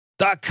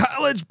The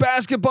college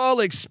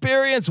basketball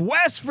experience,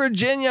 West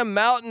Virginia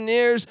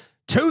Mountaineers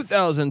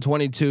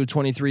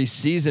 2022-23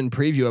 season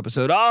preview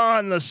episode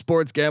on the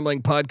Sports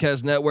Gambling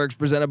Podcast Network,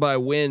 presented by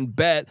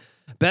WynnBET.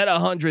 Bet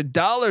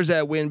 $100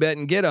 at WynnBET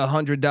and get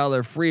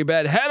 $100 free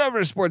bet. Head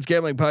over to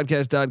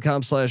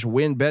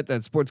sportsgamblingpodcast.com/WynnBET.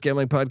 That's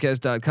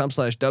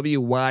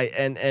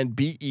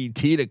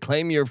sportsgamblingpodcast.com/WYNNBET to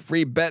claim your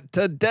free bet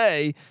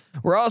today.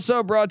 We're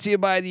also brought to you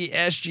by the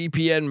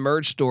SGPN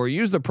merch store.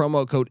 Use the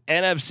promo code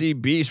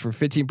NFCBeast for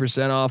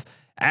 15% off.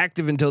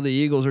 Active until the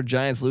Eagles or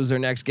Giants lose their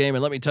next game.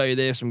 And let me tell you,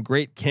 they have some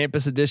great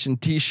campus edition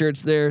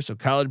t-shirts there. So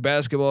college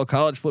basketball,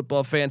 college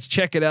football fans,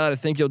 check it out. I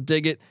think you'll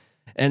dig it.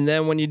 And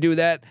then when you do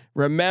that,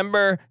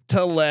 remember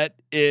to let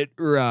it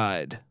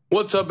ride.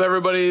 What's up,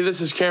 everybody?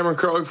 This is Cameron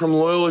Krog from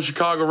Loyola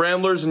Chicago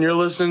Ramblers, and you're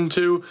listening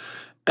to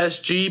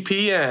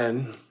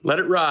SGPN. Let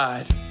it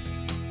ride.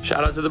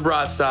 Shout out to the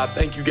Broad Stop.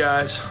 Thank you,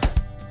 guys.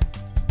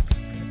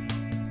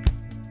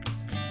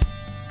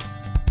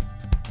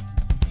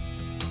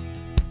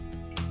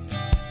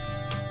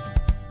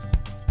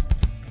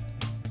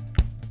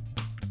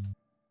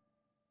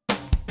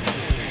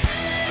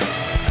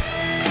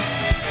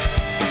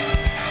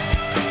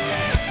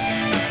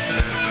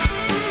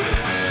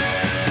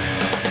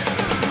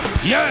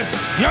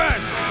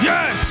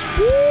 Yes.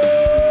 Woo!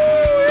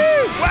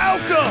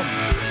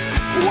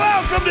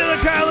 Welcome to the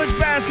college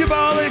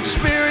basketball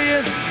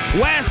experience,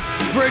 West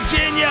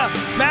Virginia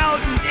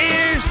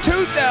Mountaineers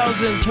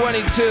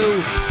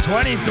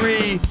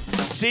 2022-23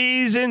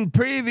 season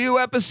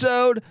preview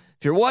episode.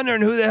 If you're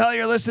wondering who the hell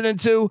you're listening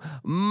to,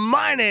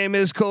 my name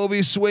is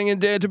Colby Swinging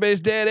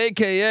Database Dad,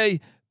 aka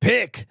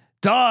Pick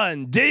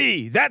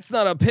Dundee. That's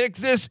not a pick.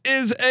 This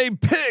is a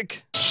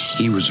pick.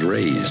 He was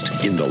raised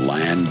in the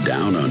land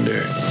down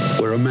under,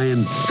 where a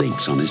man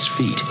thinks on his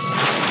feet,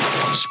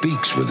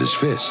 speaks with his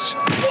fists,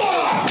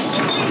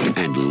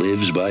 and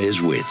lives by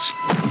his wits.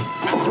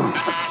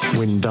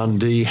 When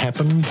Dundee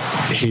happened,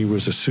 he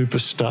was a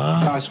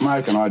superstar. I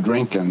smoke and I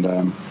drink, and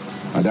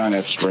I don't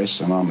have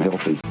stress, and I'm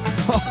healthy.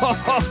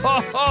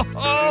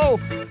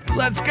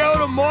 Let's go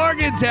to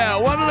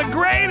Morgantown, one of the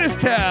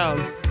greatest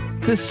towns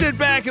to sit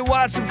back and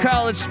watch some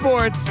college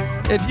sports.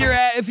 If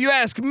you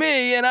ask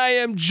me, and I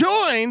am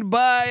joined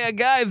by a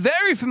guy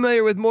very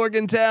familiar with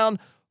Morgantown,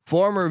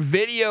 former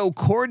video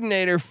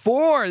coordinator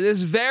for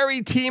this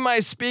very team I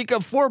speak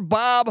of, for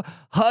Bob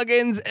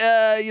Huggins,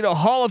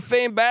 Hall of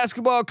Fame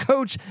basketball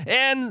coach,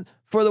 and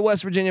for the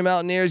West Virginia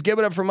Mountaineers. Give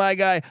it up for my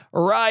guy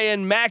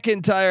Ryan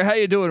McIntyre. How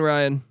you doing,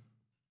 Ryan?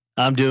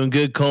 I'm doing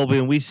good, Colby,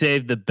 and we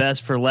saved the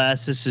best for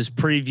last. This is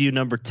preview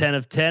number 10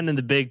 of 10 in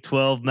the Big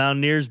 12.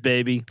 Mountaineers,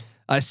 baby.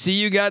 I see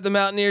you got the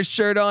Mountaineers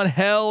shirt on.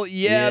 Hell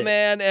yeah,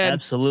 man. And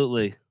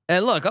absolutely.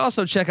 And look,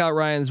 also check out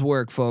Ryan's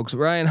work, folks.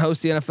 Ryan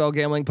hosts the NFL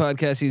Gambling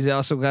Podcast. He's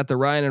also got the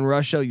Ryan and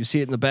Rush Show. You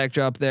see it in the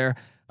backdrop there.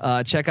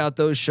 Check out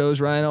those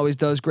shows. Ryan always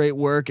does great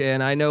work.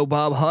 And I know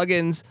Bob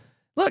Huggins.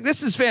 Look,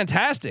 this is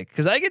fantastic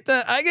because I get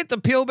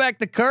to peel back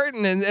the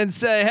curtain and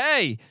say,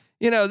 hey,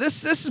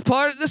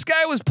 this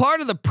guy was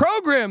part of the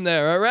program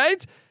there. All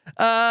right.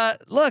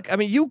 Look, I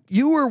mean,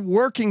 you were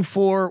working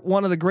for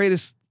one of the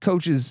greatest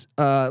coaches.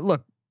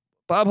 Look,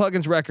 Bob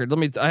Huggins' record.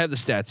 I have the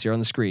stats here on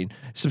the screen.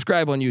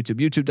 Subscribe on YouTube,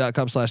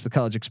 youtube.com/the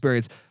college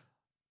experience.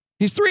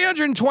 He's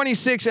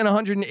 326 and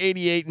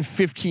 188 in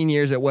 15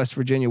 years at West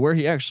Virginia, where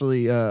he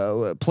actually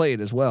played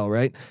as well,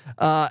 right?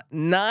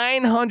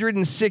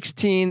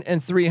 916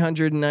 and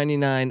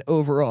 399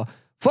 overall.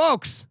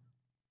 Folks,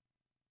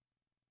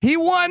 he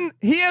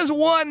has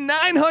won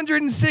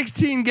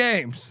 916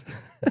 games.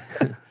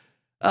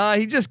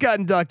 He just got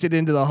inducted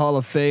into the Hall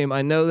of Fame.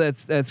 I know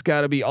that's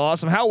got to be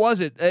awesome. How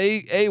was it?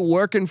 A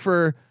working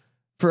for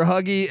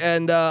Huggy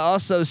and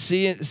also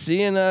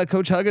seeing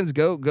Coach Huggins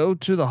go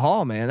to the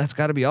Hall, man. That's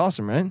got to be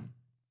awesome, right?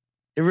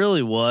 It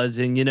really was,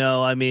 and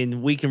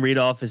we can read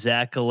off his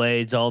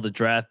accolades, all the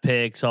draft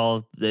picks,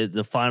 all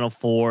the Final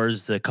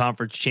Fours, the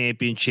conference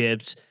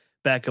championships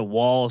back at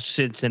Walsh,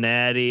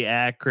 Cincinnati,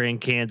 Akron,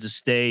 Kansas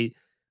State.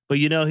 But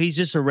he's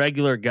just a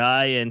regular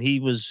guy, and he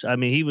was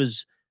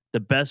the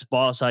best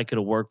boss I could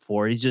have worked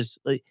for. He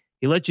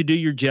let you do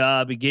your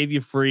job. He gave you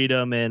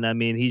freedom. And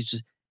he's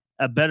just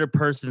a better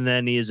person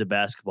than he is a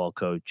basketball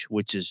coach,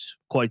 which is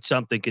quite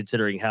something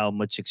considering how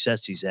much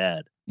success he's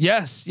had.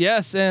 Yes.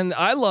 And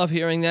I love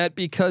hearing that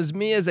because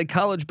me as a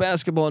college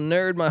basketball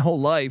nerd my whole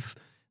life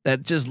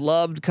that just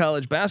loved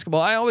college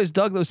basketball, I always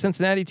dug those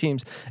Cincinnati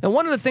teams. And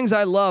one of the things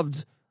I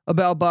loved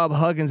about Bob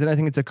Huggins, and I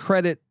think it's a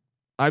credit,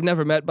 I've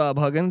never met Bob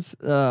Huggins,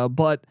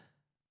 but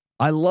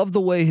I love the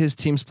way his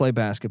teams play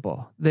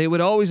basketball. They would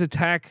always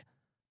attack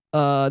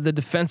the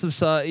defensive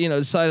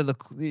side, side of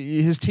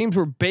his teams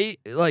were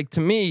to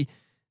me,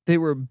 they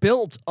were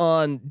built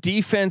on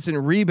defense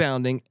and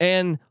rebounding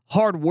and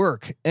hard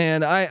work.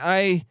 And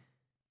I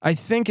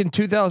think in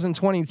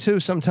 2022,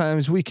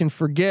 sometimes we can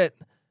forget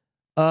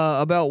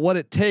about what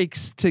it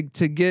takes to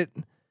get,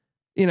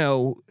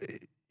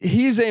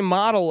 he's a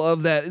model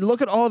of that.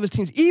 Look at all of his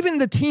teams, even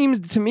the teams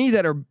to me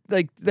that are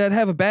that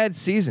have a bad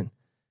season.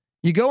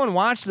 You go and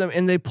watch them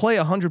and they play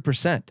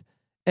 100%.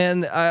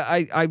 And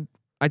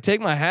I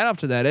take my hat off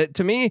to that.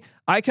 To me,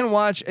 I can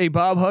watch a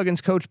Bob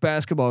Huggins coach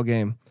basketball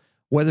game,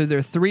 whether they're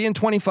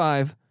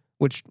 3-25,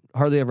 which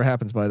hardly ever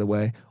happens, by the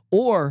way,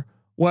 or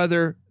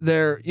whether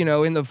they're,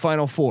 in the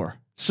Final Four.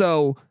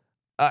 So,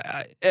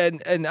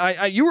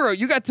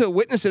 you got to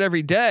witness it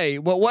every day.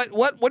 Well,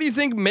 what do you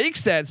think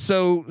makes that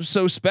so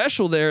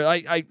special there?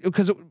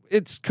 Because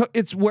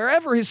it's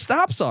wherever his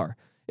stops are.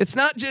 It's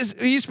not just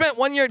you spent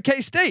 1 year at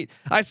K-State.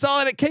 I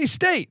saw it at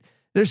K-State.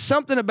 There's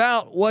something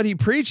about what he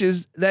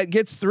preaches that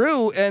gets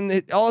through,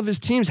 and all of his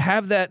teams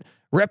have that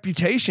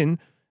reputation.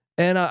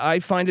 And I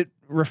find it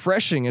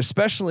refreshing,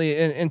 especially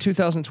in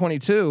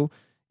 2022.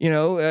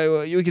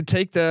 We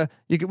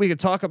could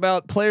talk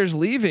about players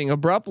leaving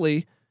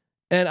abruptly,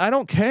 and I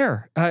don't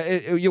care.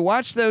 You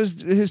watch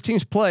his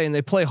teams play, and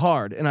they play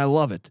hard, and I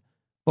love it.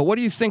 But what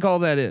do you think all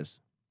that is?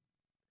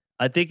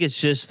 I think it's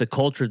just the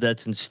culture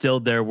that's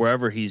instilled there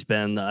wherever he's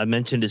been. I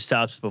mentioned his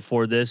stops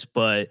before this,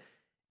 but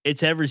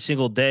it's every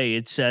single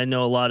day. I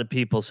know a lot of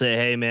people say,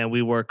 "Hey, man,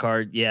 we work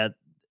hard." Yeah,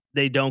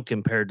 they don't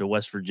compare to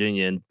West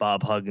Virginia and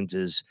Bob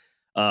Huggins's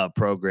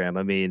program.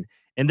 I mean,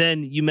 and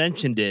then you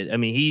mentioned it. I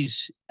mean,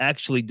 he's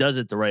actually does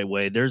it the right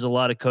way. There's a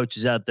lot of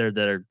coaches out there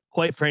that are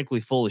quite frankly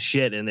full of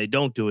shit, and they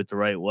don't do it the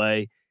right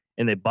way,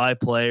 and they buy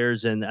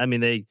players, and I mean,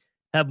 they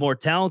have more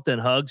talent than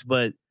Huggs,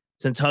 but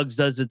since Huggs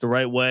does it the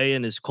right way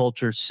and his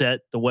culture set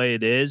the way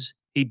it is,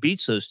 he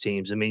beats those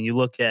teams. I mean, you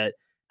look at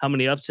how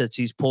many upsets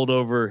he's pulled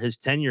over his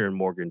tenure in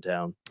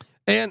Morgantown.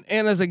 And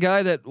as a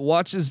guy that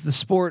watches the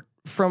sport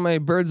from a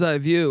bird's eye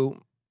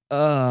view,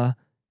 I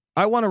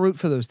want to root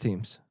for those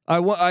teams.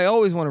 I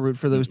always want to root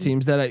for those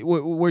teams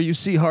where you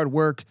see hard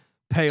work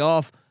pay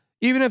off,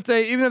 even if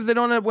they don't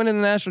end up winning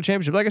the national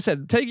championship. Like I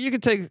said, you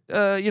could take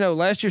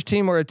last year's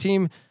team or a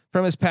team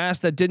from his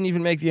past that didn't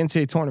even make the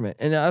NCAA tournament,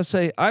 and I would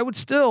say I would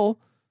still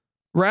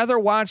rather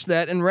watch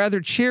that and rather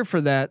cheer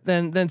for that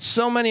than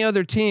so many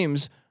other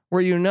teams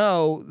where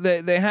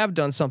they have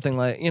done something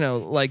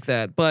like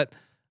that, but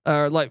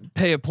like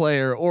pay a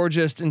player or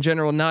just in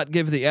general not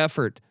give the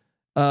effort.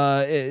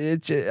 I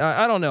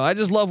don't know. I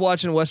just love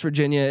watching West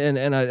Virginia,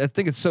 and I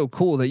think it's so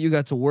cool that you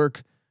got to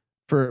work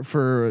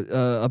for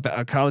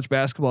a college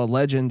basketball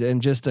legend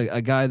and just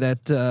a guy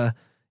that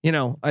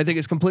I think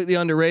is completely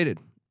underrated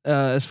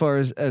as far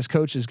as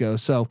coaches go.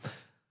 So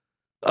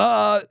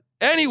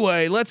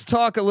anyway, let's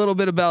talk a little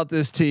bit about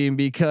this team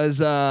because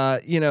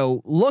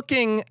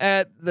looking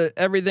at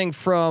everything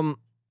from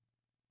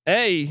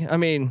I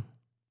mean,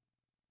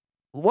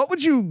 what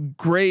would you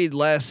grade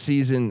last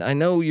season? I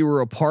know you were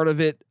a part of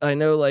it. I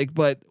know,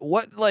 but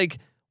what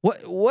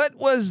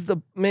was the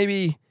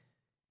maybe?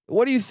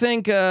 What do you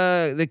think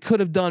they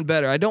could have done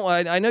better? I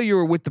know you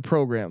were with the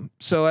program,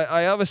 so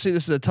I obviously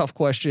this is a tough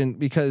question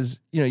because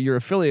you're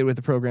affiliated with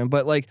the program.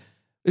 But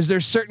is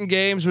there certain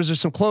games? Was there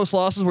some close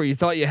losses where we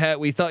thought you had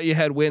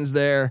wins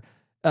there?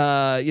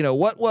 When you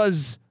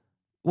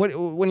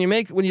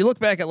look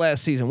back at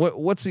last season,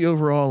 what's the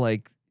overall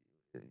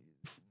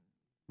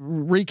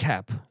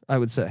recap? I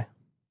would say.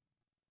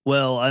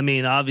 Well, I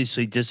mean,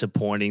 obviously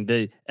disappointing.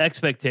 The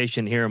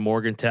expectation here in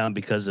Morgantown,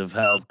 because of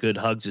how good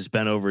Huggs has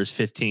been over his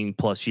 15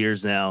 plus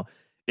years now,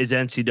 is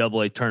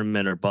NCAA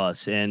tournament or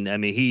bust. And I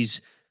mean,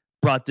 he's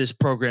brought this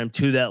program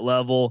to that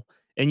level.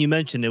 And you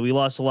mentioned it. We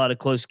lost a lot of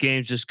close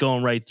games just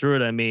going right through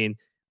it. I mean,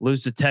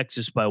 lose to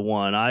Texas by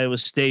 1, Iowa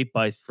State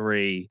by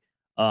 3,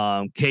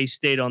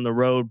 K-State on the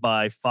road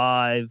by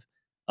 5,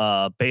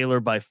 Baylor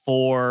by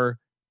 4,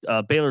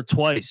 Baylor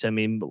twice. I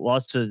mean,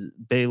 lost to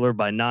Baylor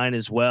by 9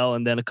 as well.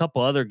 And then a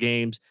couple other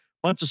games,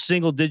 bunch of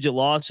single digit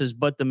losses.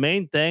 But the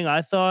main thing,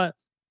 I thought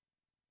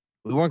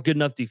we weren't good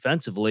enough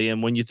defensively.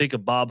 And when you think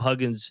of Bob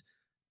Huggins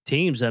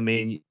teams, I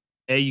mean,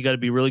 A, you got to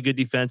be really good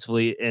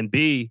defensively, and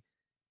B,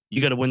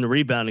 you got to win the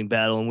rebounding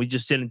battle. And we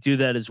just didn't do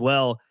that as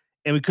well.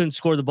 And we couldn't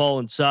score the ball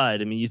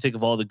inside. I mean, you think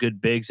of all the good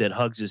bigs that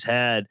Huggs has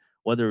had,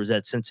 whether it was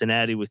at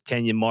Cincinnati with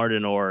Kenyon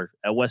Martin or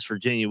at West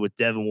Virginia with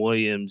Devin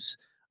Williams,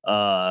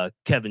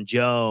 Kevin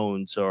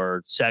Jones,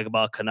 or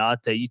Sagaba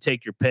Kanate. You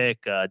take your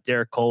pick,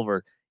 Derek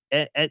Culver.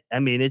 I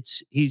mean,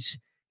 he's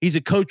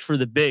a coach for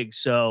the bigs.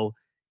 So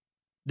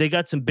they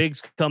got some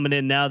bigs coming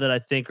in now that I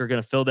think are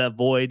going to fill that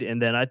void.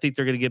 And then I think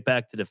they're going to get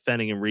back to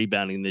defending and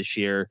rebounding this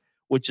year,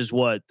 which is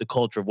what the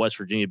culture of West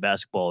Virginia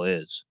basketball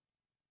is.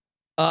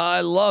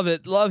 I love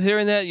it. Love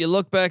hearing that. You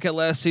look back at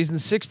last season,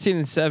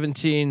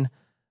 16-17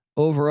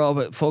 overall,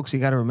 but folks, you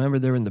got to remember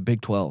they're in the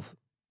Big 12.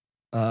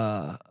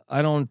 That's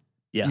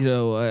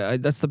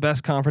the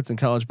best conference in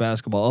college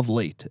basketball of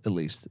late, at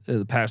least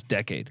the past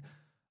decade.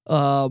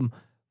 4-14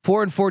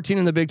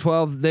 in the Big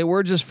 12. They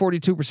were just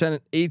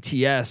 42%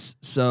 ATS.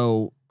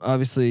 So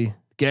obviously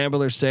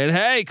gamblers said,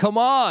 "Hey, come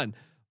on."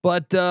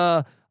 But,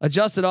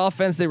 adjusted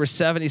offense, they were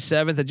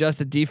 77th,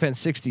 adjusted defense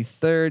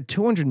 63rd,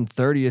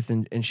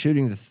 230th in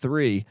shooting the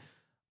 3,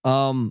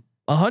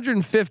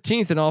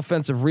 115th in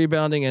offensive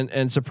rebounding,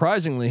 and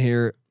surprisingly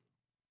here,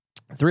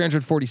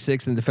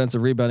 346 in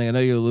defensive rebounding. I know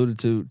you alluded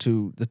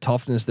to the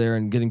toughness there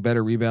and getting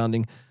better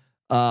rebounding.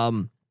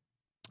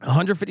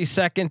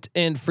 152nd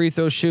in free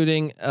throw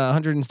shooting,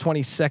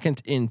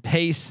 122nd in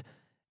pace,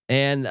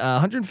 and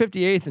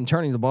 158th in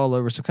turning the ball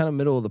over. So kind of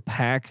middle of the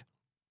pack,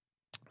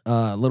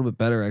 a little bit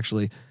better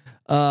actually.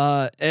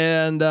 So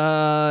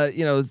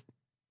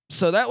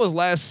that was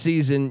last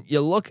season.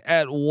 You look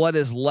at what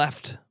is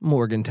left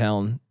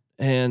Morgantown,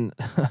 and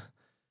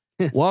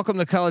welcome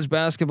to college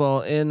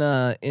basketball in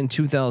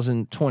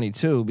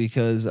 2022.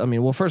 Because I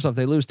mean, well, first off,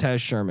 they lose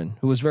Taz Sherman,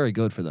 who was very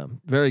good for them,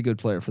 very good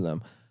player for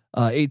them.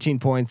 18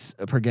 points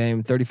per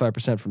game,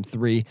 35% from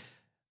three.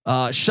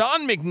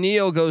 Sean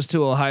McNeil goes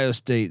to Ohio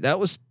State. That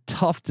was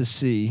tough to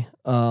see.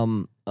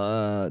 12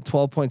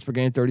 points per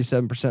game,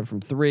 37%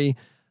 from three.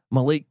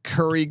 Malik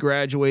Curry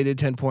graduated,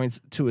 10 points,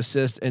 2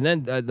 assists. And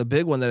then the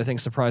big one that I think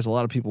surprised a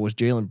lot of people was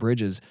Jalen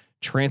Bridges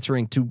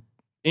transferring to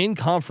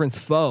in-conference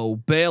foe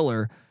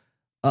Baylor.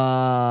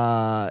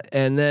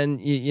 And then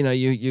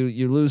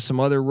you lose some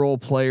other role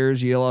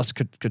players. You lost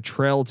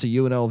Cottrell to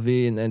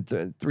UNLV, and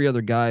then three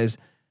other guys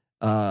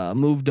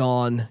moved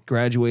on,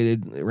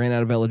 graduated, ran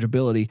out of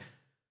eligibility.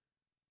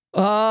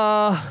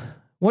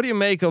 What do you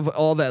make of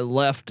all that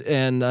left?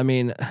 And I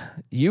mean,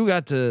 you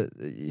got to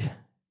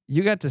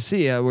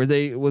see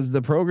was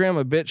the program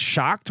a bit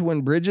shocked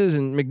when Bridges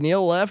and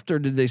McNeil left, or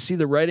did they see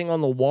the writing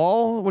on the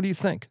wall? What do you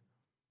think?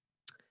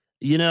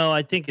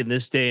 I think in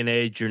this day and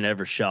age, you're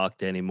never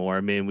shocked anymore.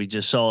 I mean, we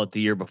just saw it the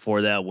year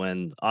before that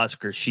when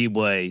Oscar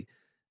Tshiebwe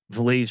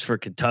leaves for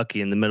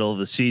Kentucky in the middle of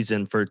the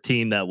season for a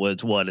team that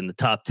was in the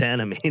top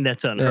 10. I mean,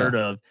 that's unheard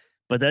of,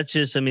 but that's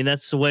just,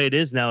 that's the way it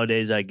is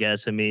nowadays, I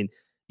guess. I mean,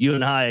 you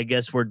and I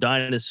guess we're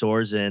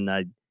dinosaurs, and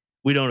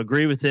we don't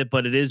agree with it,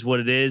 but it is what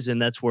it is.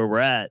 And that's where we're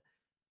at.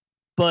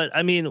 But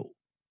I mean,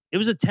 it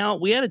was a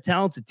talent. We had a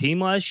talented team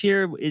last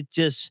year. It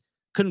just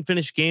couldn't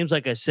finish games,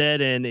 like I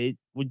said, and it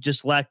would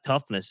just lack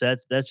toughness.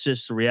 That's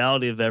just the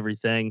reality of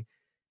everything.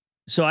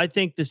 So I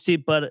think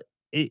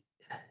we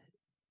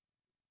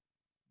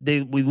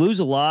lose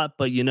a lot,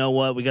 but you know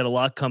what? We got a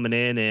lot coming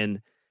in,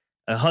 and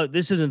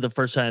this isn't the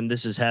first time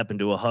this has happened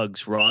to a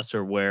Hugs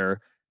roster where,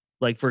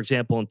 like for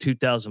example, in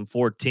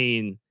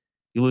 2014,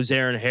 you lose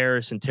Aaron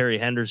Harris and Terry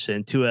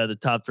Henderson, 2 out of the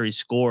top 3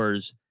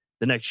 scorers.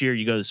 The next year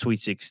you go to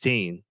Sweet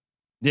 16.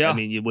 Yeah. I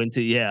mean, you went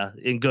to,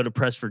 and go to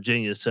Press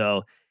Virginia.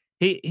 So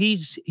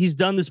he's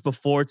done this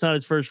before. It's not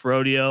his first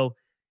rodeo.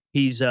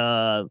 He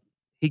can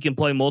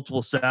play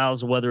multiple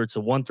styles, whether it's a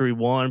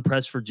 1-3-1,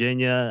 Press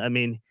Virginia. I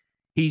mean,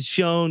 he's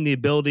shown the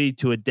ability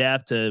to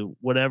adapt to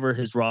whatever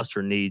his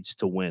roster needs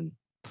to win.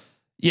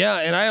 Yeah.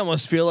 And I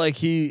almost feel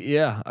like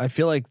I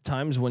feel like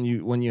times when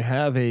you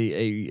have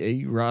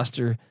a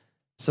roster,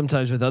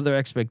 sometimes with other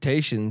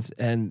expectations,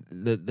 and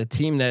the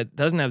team that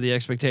doesn't have the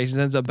expectations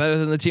ends up better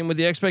than the team with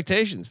the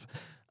expectations.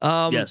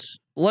 Yes.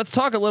 Let's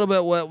talk a little bit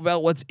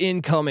about what's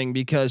incoming,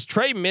 because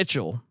Trey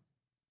Mitchell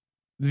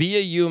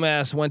via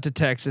UMass went to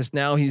Texas.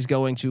 Now he's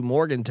going to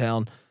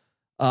Morgantown.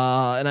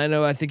 And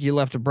I think he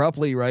left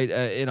abruptly, right?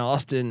 In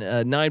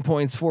Austin, 9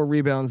 points, 4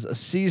 rebounds a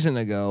season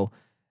ago.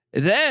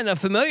 Then a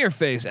familiar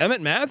face,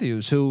 Emmett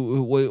Matthews,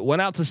 who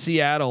went out to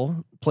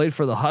Seattle, played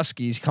for the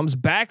Huskies, comes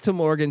back to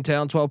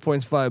Morgantown, 12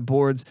 points, 5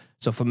 boards.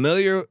 So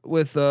familiar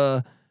with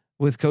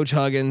Coach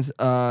Huggins,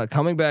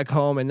 coming back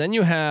home. And then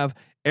you have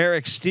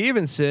Eric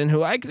Stevenson,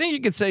 who I think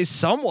you could say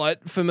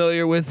somewhat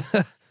familiar with,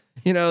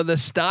 the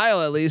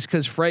style at least,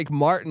 because Frank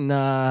Martin,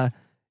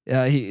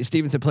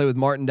 Stevenson played with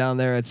Martin down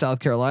there at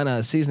South Carolina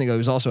a season ago. He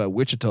was also at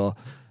Wichita.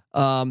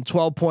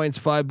 12 points,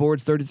 5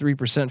 boards,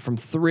 33% from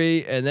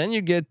 3. And then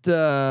you get,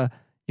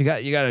 you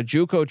got a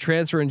JUCO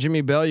transfer in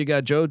Jimmy Bell. You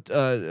got Joe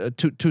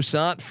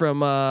Toussaint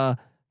from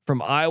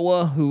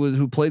Iowa,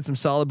 who played some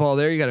solid ball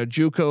there. You got a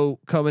JUCO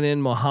coming in,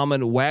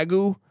 Muhammad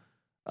Wagyu.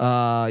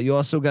 You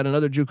also got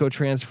another JUCO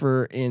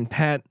transfer in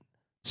Pat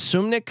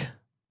Sumnick.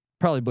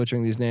 Probably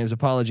butchering these names.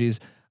 Apologies.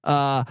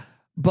 And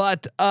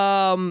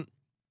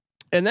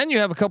then you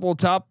have a couple of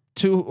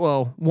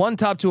one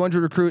top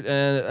 200 recruit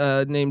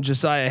named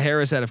Josiah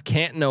Harris out of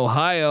Canton,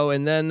 Ohio,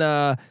 and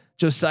then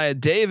Josiah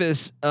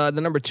Davis, the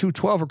number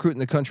 212 recruit in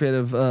the country out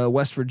of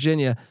West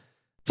Virginia.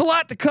 It's a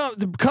lot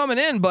coming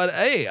in, but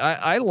hey,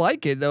 I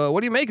like it.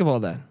 What do you make of all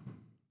that?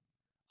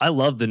 I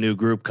love the new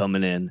group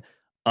coming in.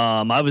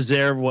 I was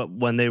there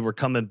when they were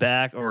coming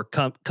back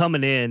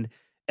coming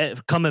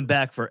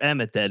back for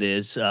Emmett. That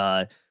is.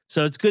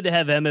 So it's good to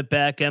have Emmett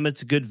back.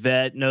 Emmett's a good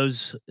vet,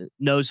 knows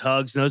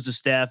Hugs, knows the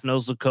staff,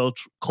 knows the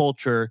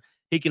culture.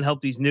 He can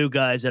help these new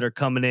guys that are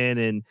coming in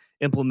and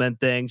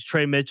implement things.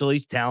 Trey Mitchell,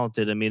 he's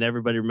talented. I mean,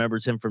 everybody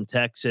remembers him from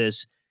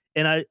Texas.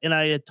 And I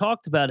had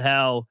talked about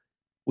how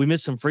we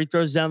missed some free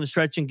throws down the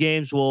stretch in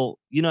games. Well,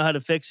 you know how to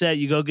fix that?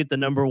 You go get the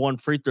number 1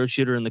 free throw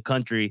shooter in the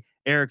country,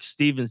 Eric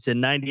Stevenson,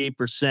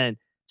 98%,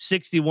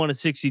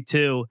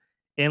 61-62.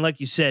 And like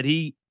you said,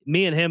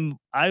 me and him,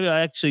 I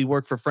actually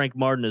work for Frank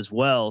Martin as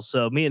well.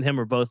 So me and him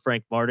are both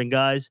Frank Martin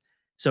guys.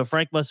 So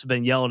Frank must have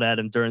been yelling at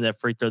him during that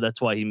free throw.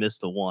 That's why he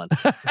missed the 1.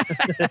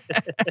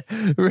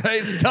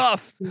 Right. It's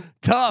tough.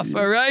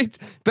 All right.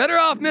 Better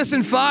off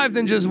missing 5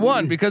 than just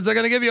 1, because they're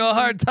going to give you a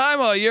hard time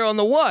all year on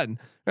the 1.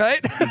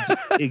 Right.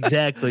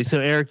 Exactly. So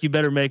Eric, you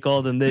better make all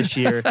of them this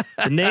year.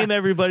 The name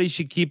everybody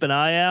should keep an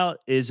eye out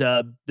is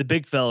the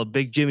big fella,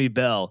 Big Jimmy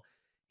Bell.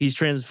 He's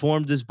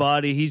transformed his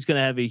body. He's going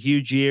to have a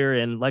huge year.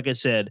 And like I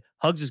said,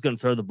 Hugs is going to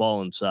throw the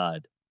ball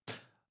inside.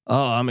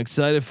 Oh, I'm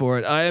excited for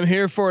it. I am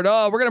here for it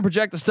all. We're going to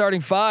project the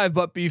starting five,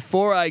 but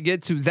before I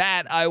get to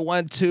that, I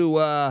want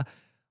to,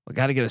 we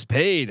got to get us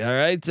paid. All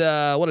right.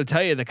 I want to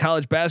tell you the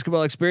college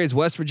basketball experience,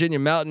 West Virginia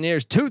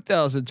Mountaineers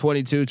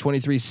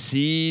 2022-23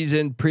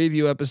 season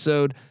preview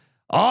episode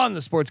on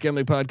the Sports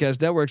Gambling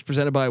Podcast Networks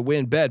presented by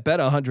WynnBet. Bet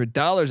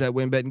 $100 at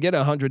WynnBet and get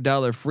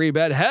 $100 free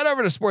bet. Head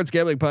over to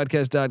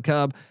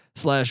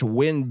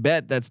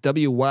sportsgamblingpodcast.com/WynnBet. That's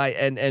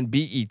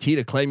WYNNBET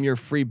to claim your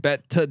free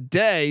bet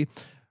today.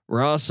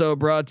 We're also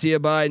brought to you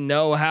by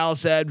No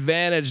House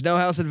Advantage. No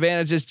House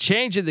Advantage is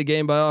changing the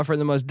game by offering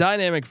the most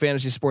dynamic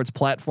fantasy sports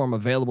platform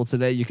available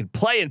today. You can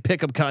play in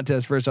pick-up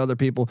contests versus other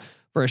people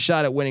for a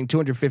shot at winning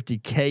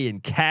 $250K in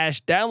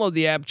cash. Download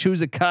the app,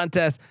 choose a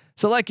contest,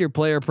 select your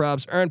player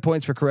props, earn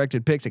points for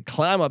corrected picks, and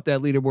climb up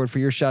that leaderboard for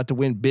your shot to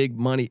win big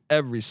money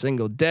every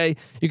single day.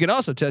 You can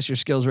also test your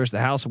skills versus the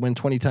house and win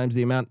 20 times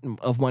the amount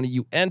of money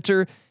you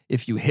enter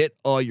if you hit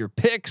all your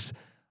picks.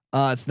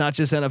 It's not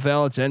just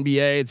NFL, it's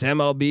NBA, it's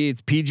MLB,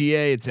 it's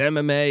PGA, it's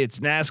MMA, it's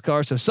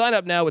NASCAR. So sign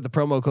up now with the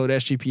promo code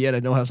SGPN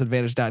at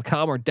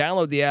nohouseadvantage.com or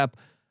download the app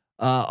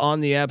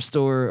on the App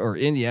Store, or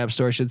in the App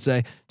Store, I should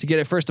say, to get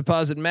a first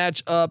deposit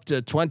match up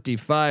to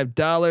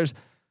 $25.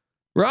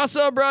 We're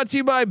also brought to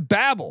you by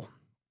Babbel.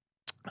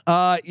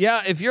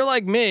 Yeah, if you're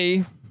like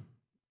me,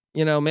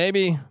 you know,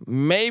 maybe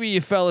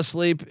you fell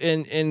asleep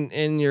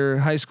in your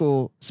high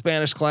school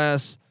Spanish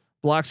class,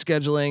 block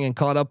scheduling, and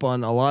caught up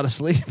on a lot of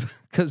sleep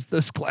because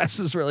those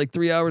classes were like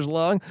 3 hours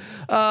long.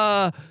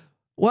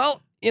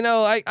 Well, you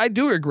know, I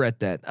do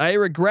regret that. I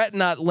regret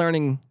not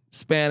learning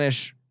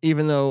Spanish,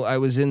 even though I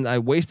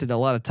wasted a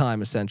lot of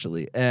time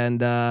essentially.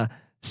 And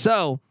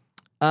so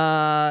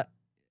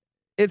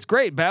it's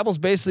great. Babbel's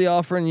basically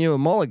offering you a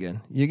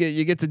mulligan. You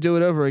get to do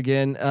it over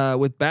again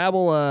with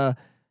Babbel.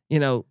 You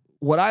know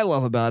what I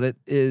love about it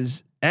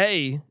is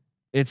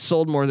it's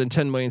sold more than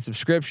 10 million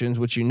subscriptions,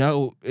 which, you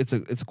know, it's a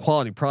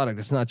quality product.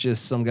 It's not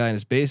just some guy in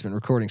his basement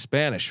recording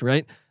Spanish,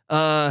 right?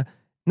 No,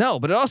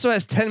 but it also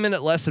has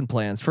 10-minute lesson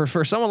plans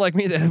for someone like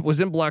me that was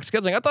in block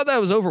scheduling. I thought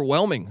that was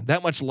overwhelming.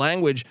 That much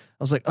language.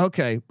 I was like,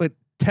 okay, but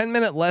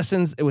 10-minute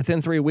lessons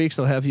within 3 weeks,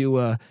 they'll have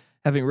you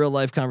having real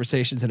life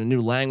conversations in a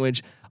new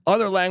language.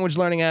 Other language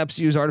learning apps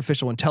use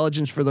artificial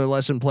intelligence for their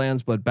lesson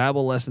plans, but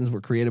Babbel lessons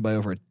were created by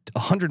over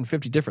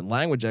 150 different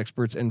language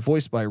experts and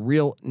voiced by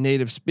real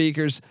native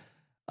speakers.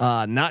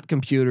 Not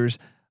computers.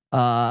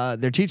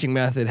 Their teaching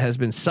method has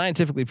been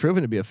scientifically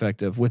proven to be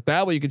effective. With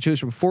Babbel, you can choose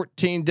from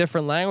 14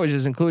 different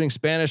languages, including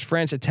Spanish,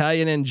 French,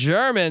 Italian, and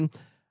German.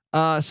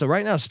 So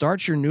right now,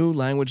 start your new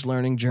language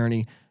learning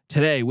journey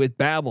today with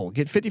Babbel.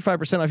 Get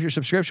 55% off your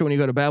subscription when you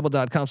go to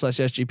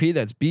babbel.com/SGP.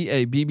 That's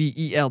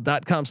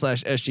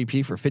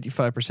BABBEL.com/SGP for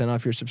 55%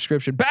 off your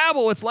subscription.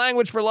 Babbel, it's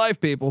language for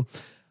life, people.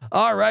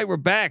 All right, we're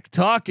back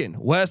talking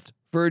West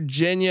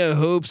Virginia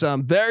hoops.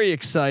 I'm very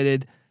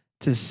excited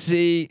to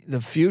see the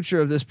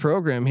future of this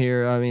program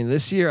here. I mean,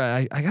 this year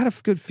I got a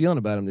good feeling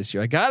about him this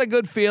year. I got a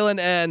good feeling,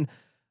 and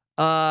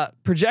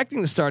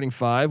projecting the starting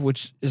five,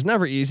 which is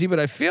never easy, but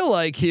I feel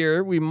like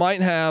here we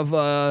might have,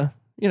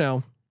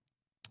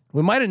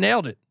 we might have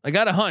nailed it. I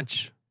got a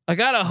hunch.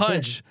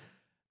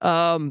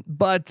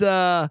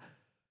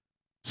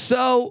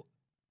 So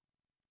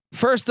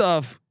first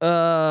off,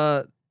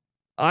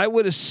 I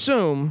would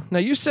assume. Now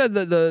you said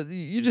that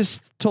you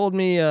just told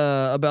me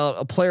about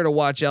a player to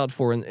watch out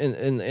for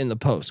in the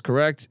post,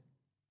 correct?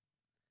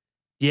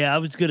 Yeah, I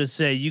was gonna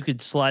say you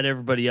could slide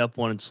everybody up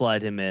one and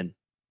slide him in.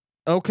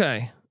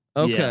 Okay.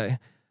 Yeah.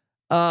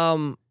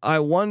 I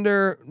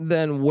wonder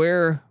then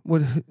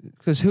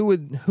who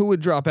would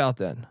drop out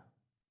then?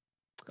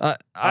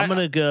 I'm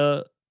gonna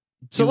go.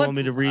 So want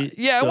me to read?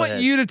 I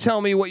want you to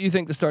tell me what you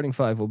think the starting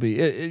five will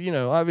be.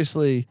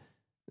 Obviously.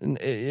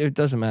 It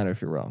doesn't matter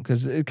if you're wrong,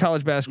 because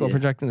college basketball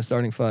projecting the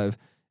starting five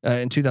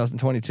in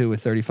 2022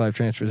 with 35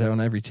 transfers out on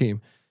every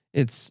team,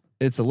 it's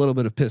a little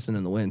bit of pissing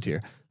in the wind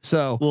here.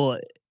 So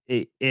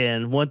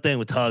and one thing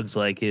with Hugs,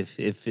 like if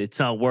it's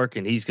not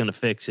working, he's gonna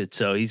fix it.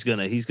 So he's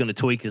gonna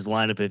tweak his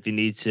lineup if he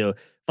needs to. If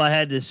I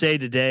had to say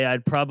today,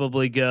 I'd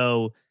probably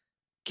go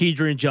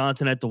Kedrian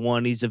Johnson at the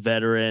 1. He's a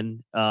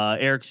veteran.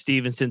 Eric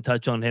Stevenson,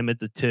 touch on him at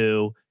the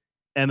 2.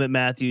 Emmett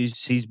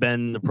Matthews, he's been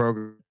in the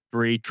program.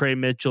 3, Trey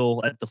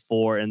Mitchell at the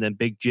 4, and then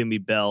Big Jimmy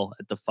Bell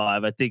at the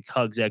 5. I think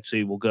Hugs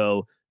actually will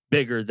go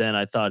bigger than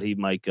I thought he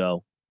might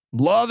go.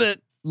 Love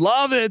it.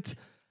 And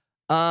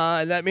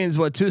that means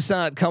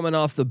Toussaint coming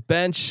off the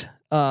bench,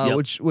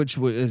 which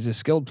is a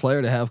skilled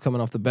player to have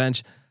coming off the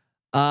bench.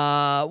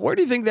 Where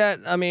do you think that?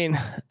 I mean,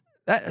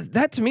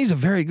 that to me is a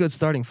very good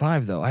starting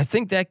 5, though. I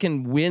think that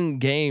can win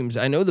games.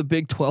 I know the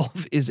Big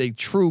 12 is a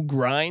true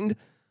grind,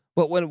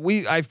 but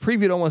I've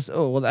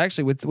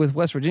previewed with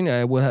West Virginia,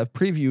 I would have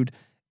previewed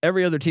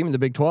every other team in the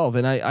Big 12.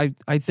 And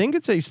I think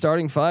it's a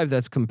starting 5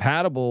 that's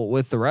compatible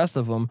with the rest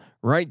of them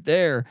right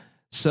there.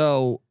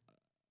 So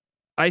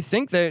I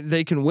think that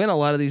they can win a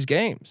lot of these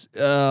games.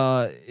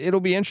 It'll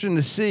be interesting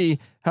to see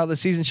how the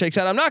season shakes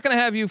out. I'm not going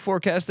to have you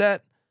forecast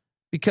that.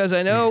 because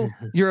I know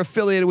you're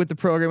affiliated with the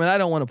program, and I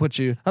don't want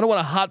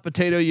to hot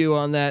potato you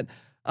on that.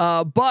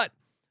 But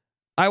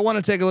I want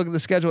to take a look at the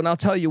schedule, and I'll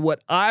tell you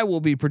what I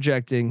will be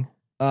projecting.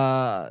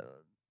 And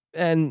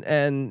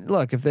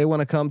look, if they want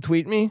to come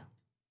tweet me,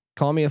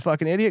 call me a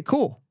fucking idiot.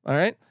 Cool. All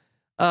right.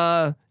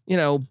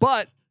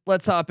 But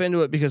let's hop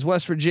into it because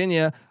West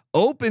Virginia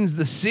opens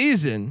the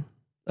season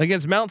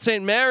against Mount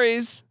St.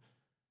 Mary's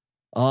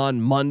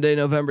on Monday,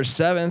 November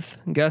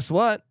 7th. And guess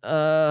what?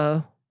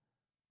 I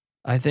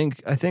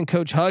think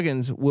Coach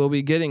Huggins will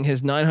be getting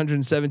his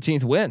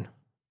 917th win.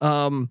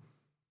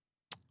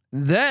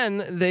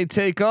 Then they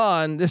take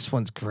on, this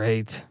one's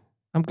great.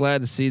 I'm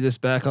glad to see this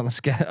back on the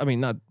schedule. I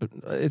mean,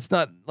 it's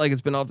not like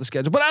it's been off the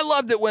schedule, but I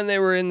loved it when they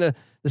were in the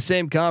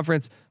same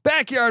conference.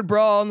 Backyard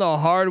brawl in the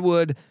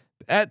hardwood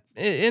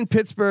in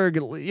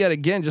Pittsburgh yet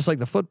again, just like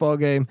the football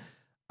game.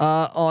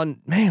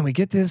 We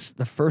get this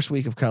the first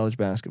week of college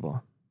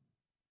basketball.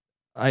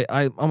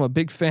 I'm a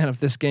big fan of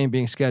this game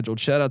being scheduled.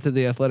 Shout out to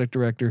the athletic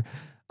director.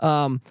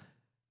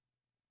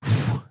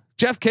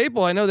 Jeff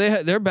Capel, I know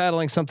they're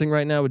battling something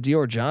right now with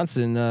Dior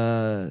Johnson,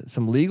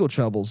 some legal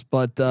troubles,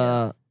 but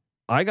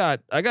I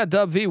got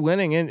Dub V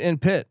winning in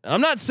Pitt.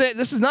 I'm not saying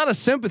this is not a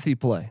sympathy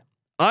play.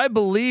 I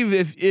believe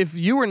if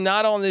you were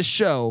not on this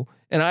show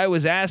and I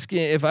was asking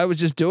if I was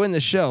just doing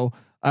the show,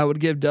 I would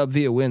give Dub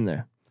V a win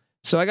there.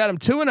 So I got him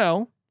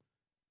 2-0,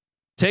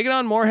 taking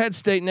on Morehead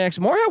State next.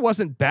 Morehead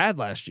wasn't bad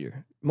last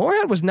year.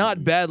 Morehead was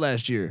not bad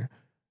last year.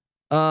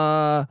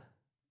 I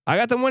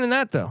got them winning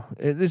that though.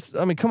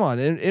 Come on.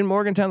 In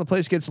Morgantown, the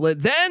place gets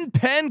lit. Then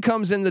Penn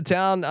comes into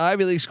town.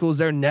 Ivy League schools,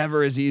 they're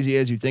never as easy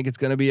as you think it's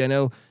going to be. I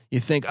know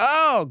you think,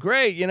 oh,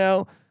 great.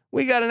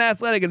 We got an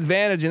athletic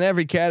advantage in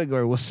every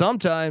category. Well,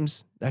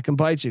 sometimes that can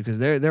bite you because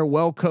they're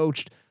well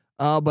coached.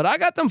 But I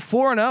got them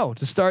 4-0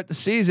 to start the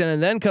season.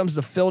 And then comes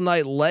the Phil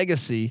Knight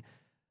Legacy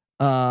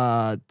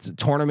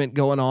tournament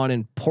going on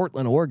in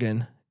Portland,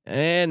 Oregon.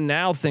 And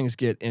now things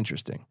get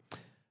interesting.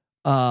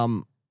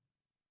 The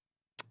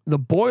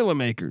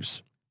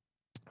Boilermakers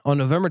on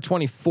November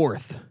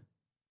 24th.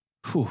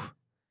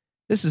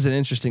 This is an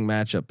interesting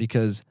matchup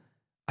because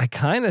I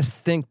kind of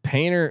think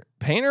Painter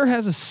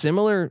has a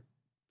similar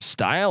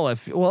style.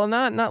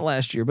 Not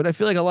last year, but I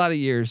feel like a lot of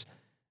years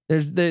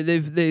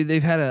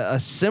they've had a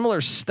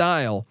similar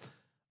style.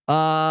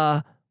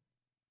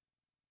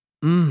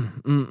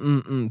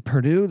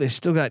 Purdue, they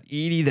still got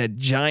Edey, that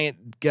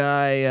giant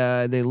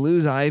guy. They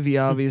lose Ivy,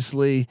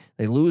 obviously.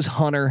 They lose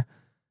Hunter.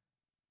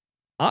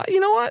 You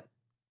know what?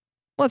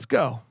 Let's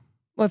go.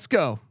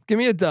 Give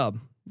me a dub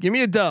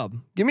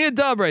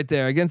right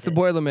there against the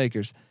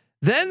Boilermakers.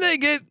 Then they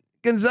get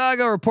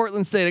Gonzaga or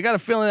Portland State. I got a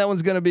feeling that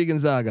one's going to be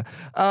Gonzaga.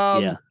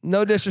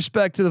 No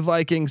disrespect to the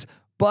Vikings,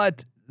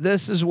 but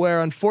this is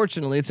where,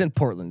 unfortunately, it's in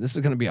Portland. This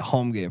is going to be a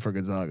home game for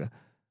Gonzaga.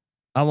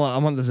 I'm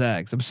on the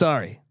Zags. I'm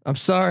sorry.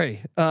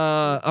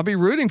 I'll be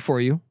rooting for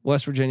you,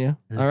 West Virginia.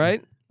 All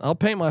right. I'll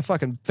paint my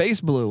fucking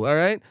face blue. All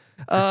right.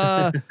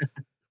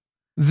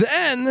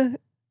 Then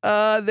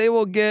they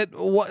will get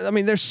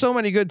there's so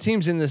many good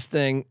teams in this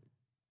thing.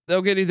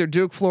 They'll get either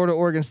Duke, Florida,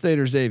 Oregon State,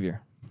 or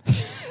Xavier.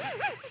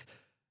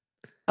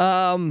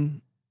 I'll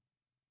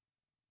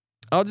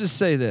just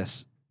say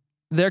this.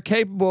 They're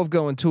capable of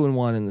going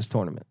 2-1 in this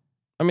tournament.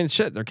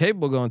 They're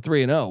capable of going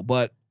 3-0,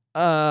 but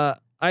I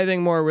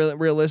think more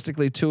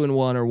realistically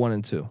 2-1 or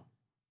 1-2.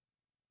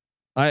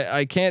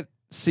 I can't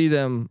see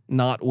them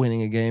not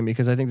winning a game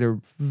because I think they're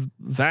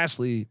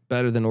vastly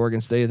better than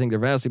Oregon State. I think they're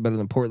vastly better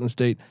than Portland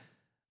State.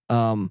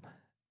 And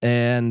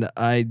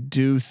I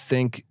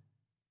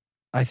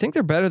think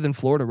they're better than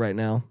Florida right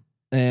now.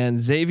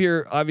 And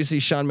Xavier, obviously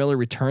Sean Miller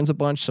returns a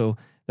bunch, so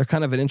they're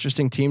kind of an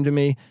interesting team to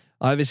me.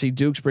 Obviously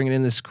Duke's bringing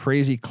in this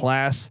crazy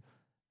class.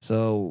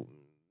 So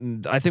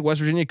I think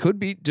West Virginia could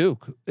beat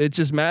Duke. It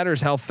just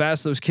matters how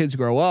fast those kids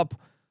grow up.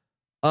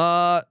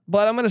 But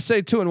I'm going to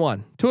say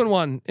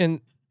 2-1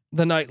 in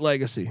the Knight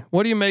Legacy.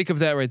 What do you make of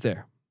that right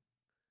there?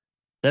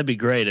 That'd be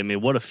great.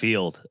 What a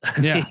field.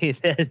 Yeah.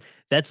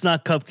 That's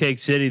not Cupcake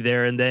City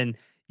there. And then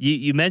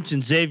you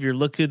mentioned Xavier.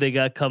 Look who they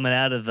got coming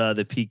out of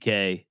the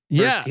PK.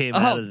 First came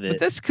out of it. But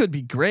this could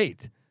be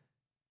great.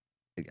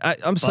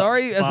 I'm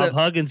sorry. Bob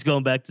Huggins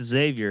going back to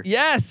Xavier.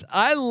 Yes.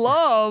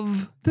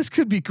 This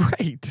could be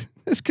great.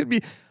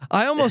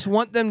 I almost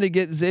want them to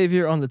get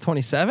Xavier on the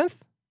 27th.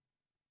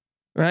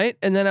 Right.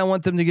 And then I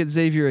want them to get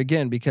Xavier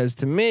again, because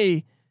to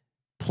me,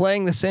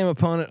 playing the same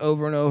opponent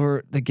over and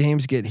over, the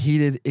games get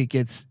heated.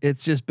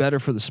 It's just better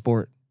for the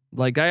sport.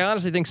 Like, I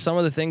honestly think some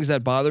of the things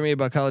that bother me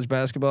about college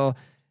basketball,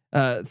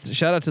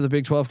 shout out to the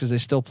Big 12 because they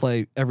still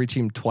play every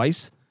team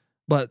twice,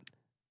 but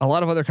a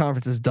lot of other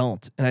conferences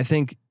don't. And I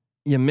think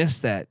you miss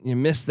that.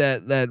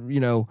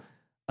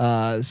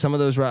 Some of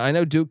those, I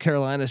know Duke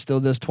Carolina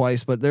still does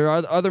twice, but there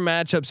are other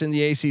matchups in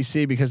the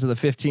ACC because of the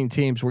 15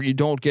 teams where you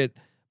don't get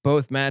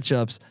both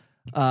matchups.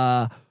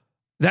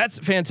 That's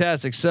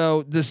fantastic.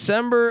 So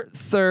December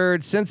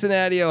 3rd,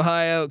 Cincinnati,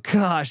 Ohio.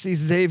 Gosh, these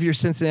Xavier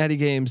Cincinnati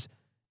games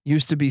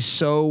used to be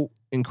so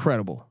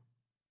incredible.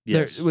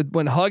 Yes.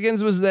 When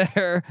Huggins was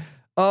there,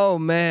 Oh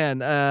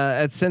man,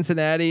 at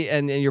Cincinnati,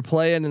 and you're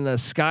playing in the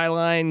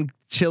Skyline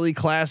Chili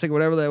Classic,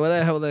 whatever what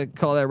the hell they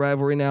call that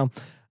rivalry now.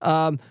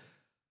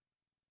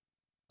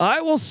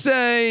 I will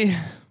say,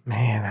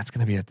 man, that's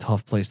going to be a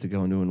tough place to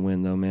go into and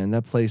win, though. Man,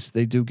 that place,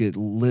 they do get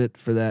lit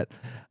for that.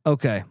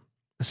 Okay,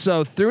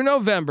 so through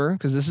November,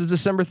 because this is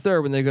December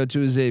 3rd when they go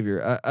to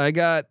Xavier. I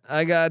got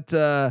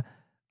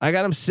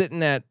them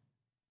sitting at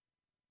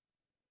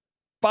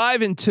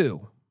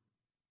 5-2,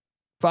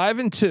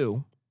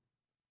 5-2,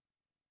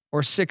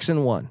 or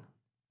 6-1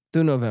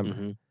 through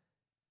November.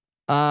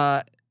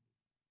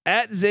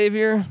 At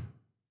Xavier,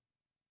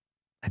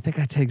 I think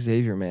I take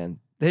Xavier, man.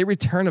 They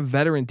return a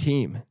veteran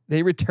team.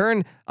 They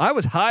return. I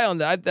was high on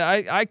that.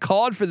 I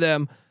called for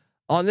them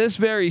on this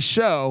very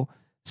show,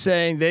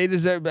 saying they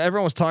deserve.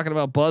 Everyone was talking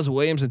about Buzz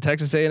Williams and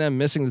Texas A&M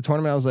missing the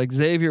tournament. I was like,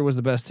 Xavier was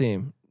the best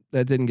team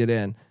that didn't get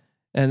in,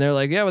 and they're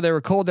like, yeah, well, they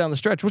were cold down the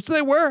stretch, which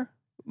they were.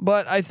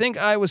 But I think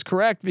I was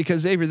correct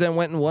because Xavier then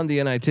went and won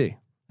the NIT. I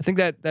think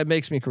that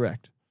makes me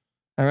correct.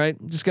 All right,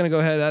 I'm just gonna go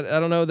ahead. I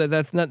don't know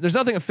that's not. There's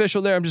nothing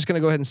official there. I'm just gonna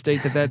go ahead and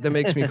state that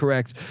makes me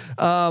correct.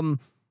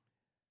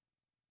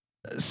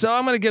 So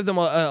I'm going to give them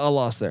a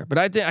loss there, but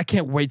I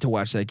can't wait to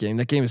watch that game.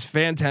 That game is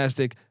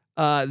fantastic.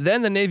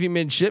 Then the Navy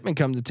midshipmen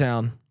come to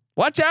town.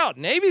 Watch out.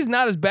 Navy's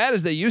not as bad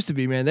as they used to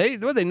be, man.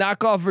 They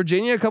knock off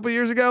Virginia a couple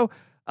years ago.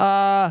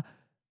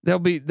 They'll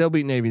beat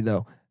Navy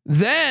though.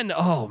 Then,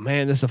 oh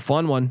man, this is a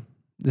fun one.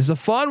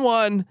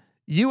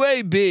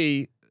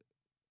 UAB,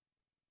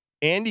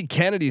 Andy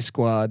Kennedy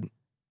squad.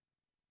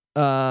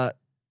 This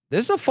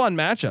is a fun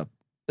matchup.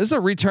 This is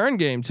a return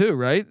game too,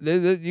 right?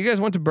 You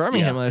guys went to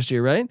Birmingham last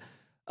year, right?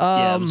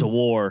 Yeah, it was a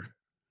war.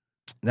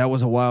 That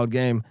was a wild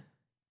game.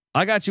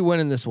 I got you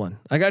winning this one.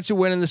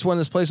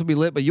 This place will be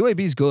lit, but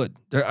UAB's good.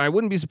 I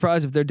wouldn't be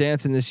surprised if they're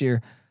dancing this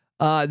year.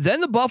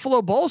 Then the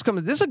Buffalo Bulls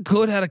coming. This is a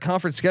good out of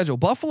conference schedule.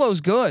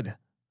 Buffalo's good.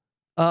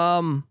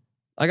 I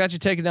got you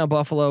taking down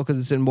Buffalo because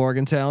it's in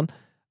Morgantown.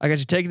 I got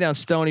you taking down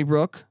Stony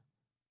Brook.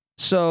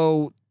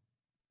 So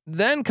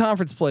then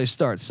conference play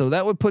starts. So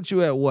that would put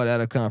you at what out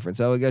of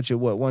conference? I would get you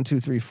what 1, 2,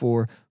 3,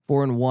 4,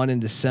 4-1 in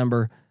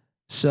December.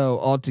 So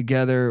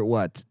altogether,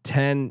 what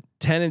 10-2,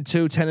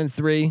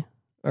 10-3,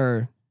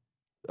 or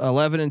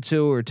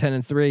 11-2, or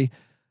 10-3.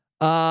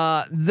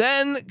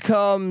 Then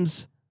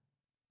comes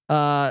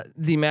the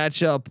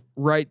matchup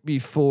right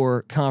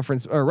before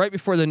conference, or right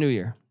before the New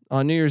Year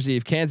on New Year's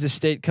Eve. Kansas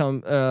State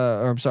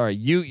West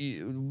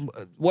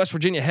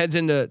Virginia heads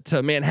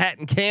into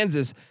Manhattan,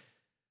 Kansas.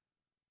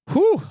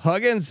 Whew,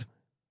 Huggins.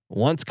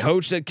 Once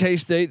coached at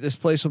K-State, this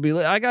place will be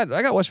lit. I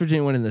got West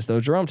Virginia winning this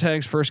though. Jerome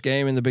Tagg's first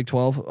game in the Big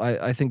 12.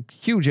 I think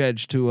huge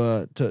edge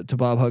to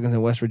Bob Huggins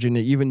in West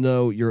Virginia, even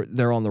though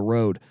they're on the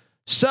road.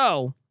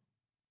 So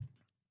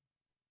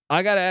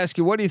I got to ask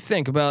you, what do you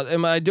think about?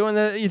 Am I doing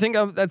that? You think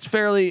that's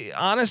fairly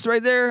honest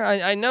right there?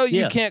 I know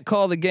you can't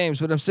call the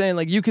games, but I'm saying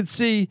like you could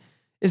see.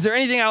 Is there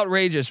anything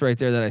outrageous right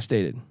there that I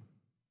stated?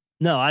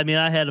 No, I mean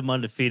I had them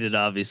undefeated,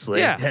 obviously.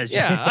 Yeah,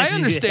 I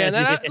understand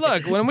that.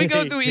 Look, when we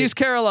go through East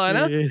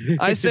Carolina,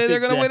 I say they're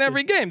going to win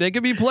every game. They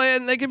could be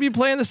playing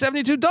the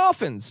 72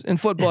 Dolphins in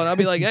football, and I'll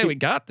be like, hey, we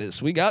got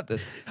this.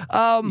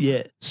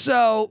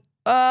 So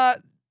I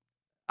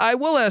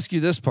will ask you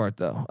this part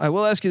though.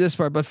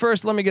 But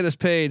first, let me get us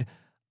paid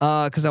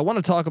because I want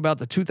to talk about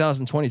the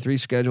 2023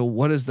 schedule.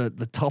 What is the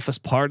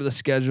toughest part of the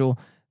schedule?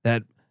 This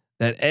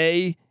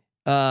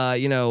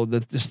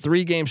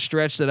 3-game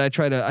stretch that I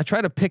try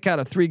to pick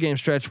out a 3-game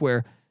stretch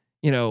where,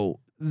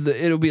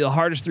 it'll be the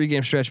hardest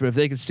 3-game stretch, but if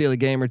they could steal a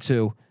game or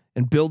two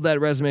and build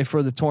that resume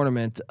for the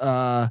tournament,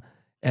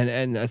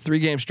 and a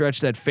 3-game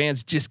stretch that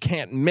fans just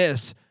can't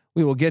miss,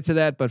 we will get to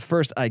that. But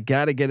first I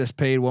got to get us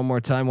paid one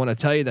more time. I want to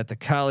tell you that the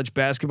college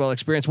basketball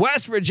experience,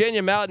 West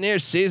Virginia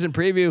Mountaineers season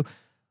preview,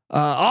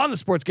 on the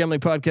Sports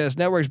Gambling Podcast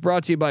Network is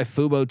brought to you by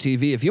Fubo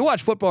TV. If you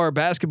watch football or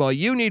basketball,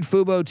 you need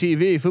Fubo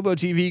TV. Fubo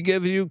TV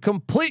gives you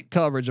complete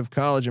coverage of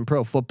college and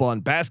pro football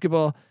and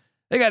basketball.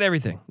 They got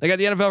everything. They got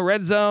the NFL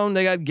Red Zone.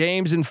 They got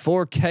games in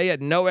 4K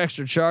at no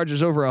extra charge.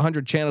 There's over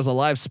 100 channels of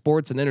live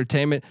sports and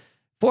entertainment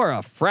for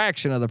a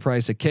fraction of the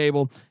price of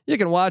cable. You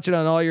can watch it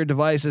on all your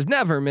devices.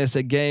 Never miss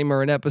a game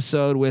or an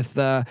episode with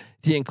the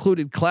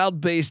included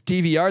cloud-based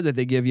DVR that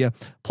they give you.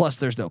 Plus,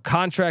 there's no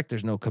contract.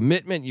 There's no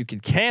commitment. You can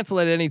cancel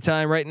at any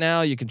time. Right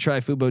now, you can try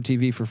Fubo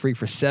TV for free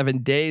for 7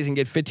 days and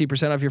get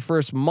 50% off your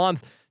first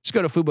month. Just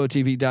go to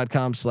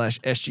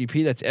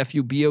FuboTV.com/SGP. That's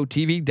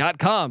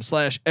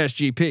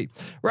FUBOTV.com/SGP.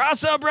 We're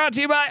also brought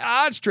to you by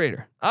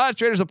OddsTrader.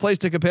 OddsTrader is a place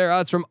to compare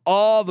odds from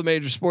all the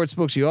major sports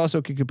books. You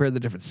also can compare the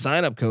different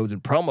sign-up codes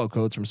and promo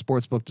codes from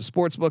sportsbook to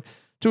sportsbook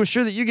to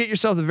ensure that you get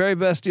yourself the very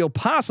best deal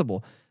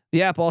possible.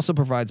 The app also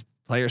provides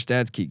player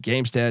stats, key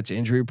game stats,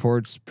 injury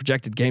reports,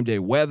 projected game day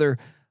weather.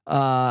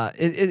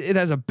 It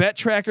has a bet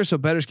tracker so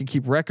bettors can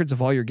keep records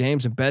of all your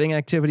games and betting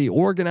activity.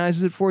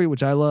 Organizes it for you,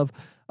 which I love.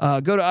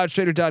 Go to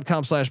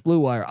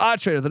oddstrader.com/bluewire.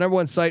 OddsTrader, the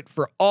 #1 site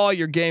for all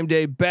your game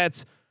day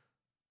bets.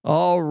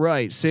 All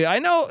right.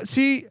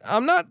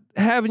 I'm not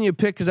having you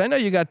pick because I know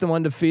you got them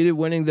undefeated,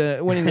 winning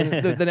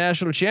the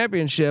national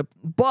championship.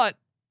 But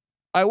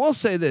I will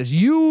say this: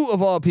 you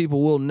of all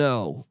people will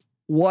know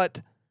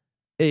what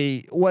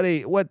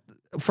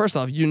first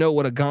off, you know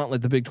what a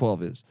gauntlet the Big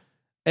 12 is.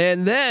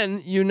 And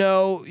then you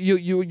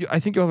I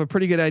think you'll have a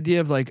pretty good idea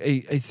of like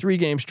a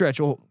 3-game stretch.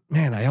 Well,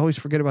 man, I always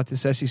forget about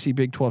this SEC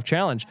Big 12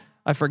 challenge.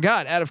 I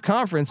forgot, out of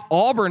conference,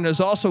 Auburn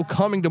is also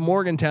coming to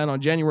Morgantown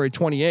on January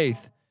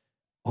 28th.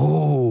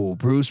 Oh,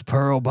 Bruce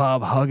Pearl,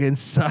 Bob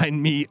Huggins,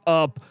 sign me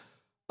up.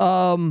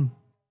 That's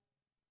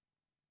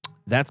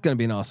going to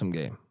be an awesome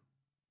game.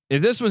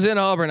 If this was in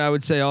Auburn, I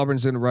would say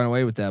Auburn's going to run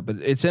away with that, but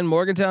it's in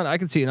Morgantown. I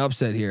could see an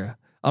upset here.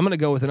 I'm going to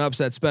go with an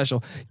upset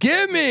special.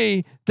 Give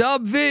me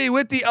Dub V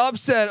with the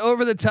upset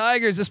over the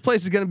Tigers. This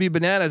place is going to be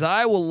bananas.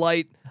 I will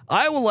light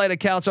a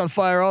couch on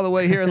fire all the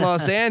way here in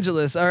Los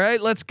Angeles. All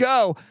right, let's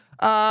go.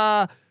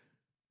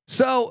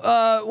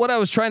 So what I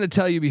was trying to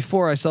tell you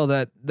before I saw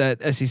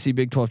that SEC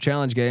Big 12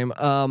 Challenge game,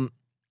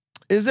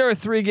 is there a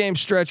 3-game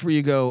stretch where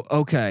you go,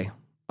 okay,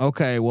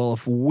 well,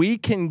 if we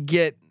can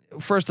get,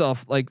 first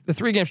off, like the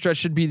 3-game stretch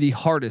should be the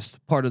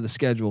hardest part of the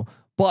schedule,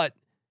 but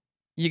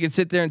you can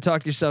sit there and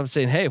talk to yourself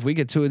saying, hey, if we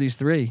get 2 of these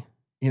 3,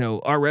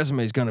 our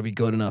resume is going to be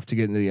good enough to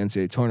get into the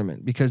NCAA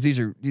tournament, because these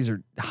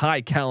are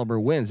high caliber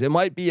wins. It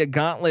might be a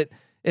gauntlet.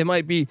 It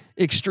might be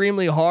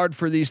extremely hard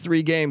for these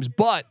 3 games,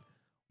 but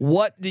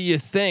what do you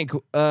think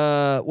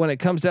when it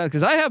comes down?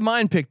 Because I have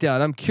mine picked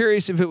out. I'm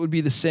curious if it would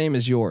be the same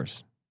as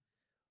yours.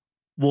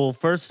 Well,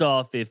 first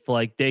off, if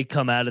like they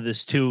come out of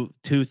this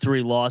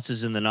 2-3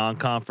 losses in the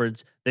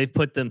non-conference, they've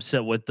put them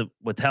set with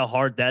how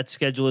hard that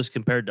schedule is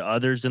compared to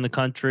others in the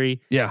country.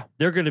 Yeah,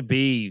 they're going to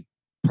be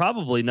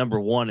probably number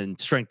 1 in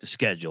strength of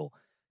schedule.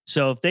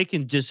 So if they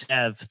can just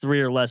have 3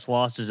 or less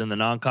losses in the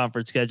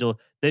non-conference schedule,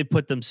 they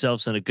put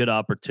themselves in a good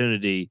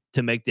opportunity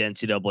to make the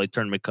NCAA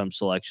tournament come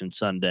selection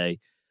Sunday.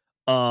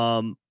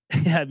 I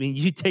mean,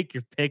 you take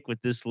your pick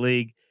with this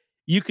league.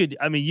 You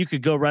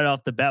could go right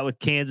off the bat with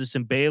Kansas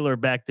and Baylor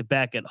back to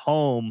back at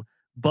home,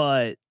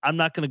 but I'm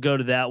not going to go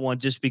to that one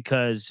just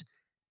because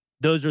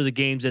those are the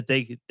games that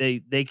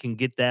they can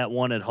get that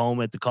one at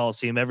home at the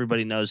Coliseum.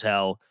 Everybody knows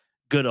how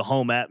good a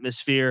home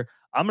atmosphere.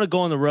 I'm going to go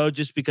on the road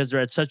just because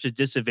they're at such a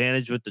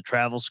disadvantage with the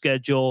travel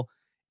schedule.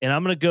 And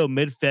I'm going to go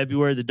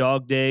mid-February, the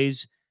dog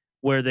days,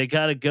 where they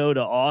got to go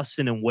to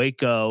Austin and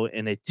Waco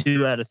in a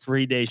 2 out of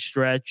 3 day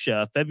stretch,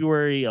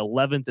 February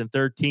 11th and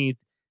 13th.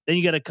 Then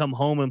you got to come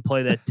home and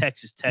play that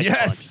Texas Tech.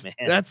 Yes, bunch,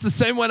 man. That's the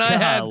same one I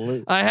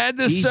had. I had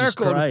this Jesus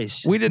circled.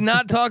 Christ. We did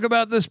not talk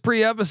about this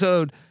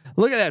pre-episode.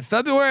 Look at that.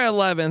 February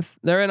 11th,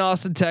 they're in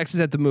Austin,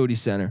 Texas at the Moody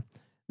Center.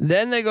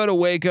 Then they go to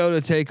Waco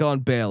to take on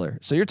Baylor.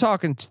 So you're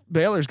talking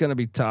Baylor's going to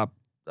be top.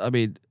 I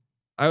mean,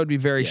 I would be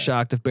very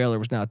shocked if Baylor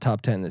was now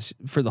top 10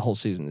 for the whole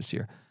season this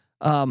year.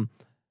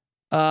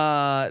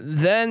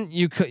 Then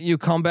you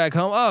come back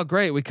home. Oh,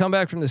 great. We come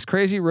back from this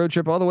crazy road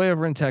trip all the way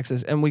over in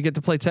Texas and we get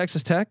to play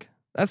Texas Tech.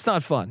 That's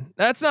not fun.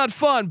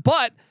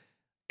 But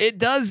it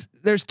does.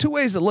 There's 2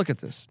 ways to look at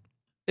this.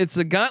 It's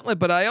the gauntlet,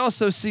 but I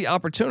also see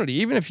opportunity.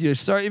 Even if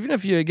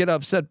you get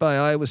upset by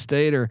Iowa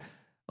State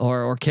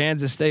or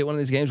Kansas State, one of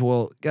these games,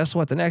 well, guess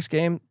what? The next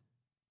game,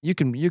 you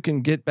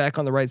can get back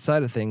on the right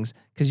side of things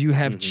because you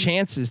have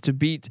chances to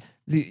beat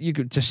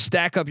to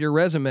stack up your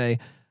resume.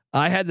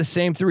 I had the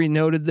same 3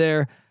 noted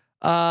there.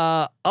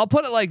 I'll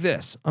put it like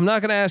this. I'm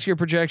not going to ask your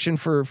projection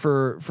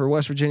for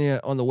West Virginia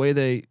on the way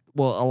they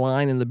will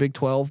align in the Big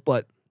 12,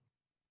 but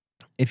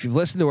if you've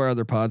listened to our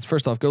other pods,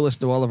 first off, go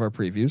listen to all of our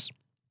previews.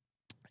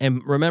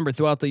 And remember,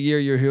 throughout the year,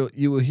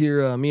 you will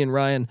hear me and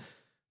Ryan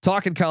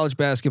talking college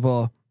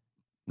basketball.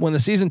 When the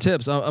season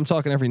tips, I'm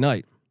talking every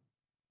night.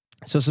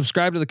 So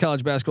subscribe to the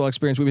College Basketball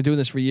Experience. We've been doing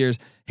this for years,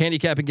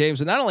 handicapping games,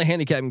 but not only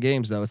handicapping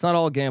games though. It's not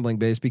all gambling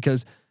based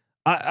because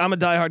I'm a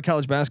diehard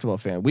college basketball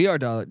fan. We are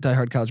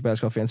diehard college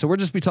basketball fans. So we'll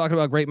just be talking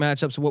about great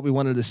matchups and what we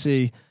wanted to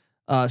see.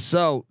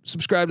 So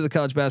subscribe to the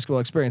College Basketball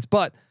Experience.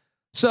 But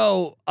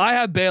so I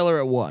have Baylor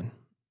at 1.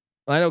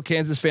 I know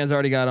Kansas fans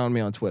already got on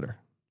me on Twitter,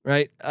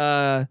 right?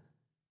 I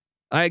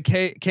had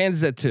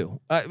Kansas at 2.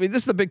 I mean,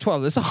 this is the Big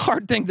 12. This is a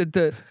hard thing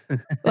to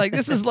like.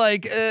 This is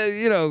like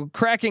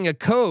cracking a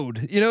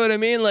code. You know what I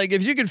mean? Like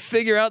if you could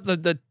figure out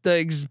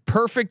the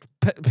perfect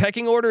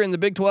pecking order in the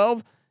Big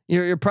 12.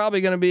 You're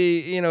probably going to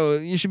be,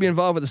 you should be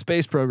involved with a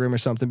space program or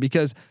something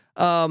because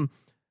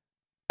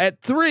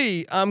at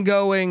 3, I'm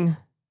going,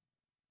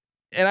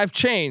 and I've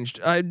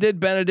changed. I did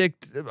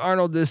Benedict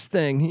Arnold this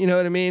thing. You know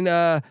what I mean?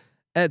 At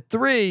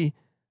 3,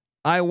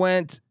 I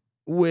went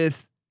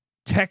with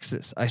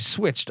Texas. I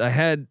switched. I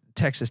had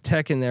Texas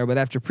Tech in there, but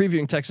after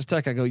previewing Texas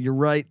Tech, I go, you're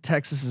right.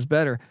 Texas is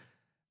better.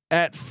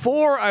 At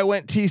 4, I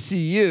went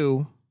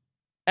TCU.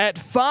 At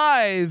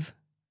 5,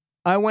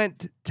 I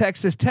went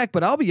Texas Tech,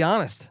 but I'll be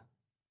honest.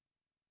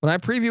 When I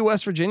preview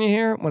West Virginia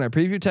here, when I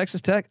preview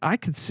Texas Tech, I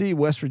could see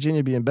West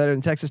Virginia being better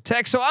than Texas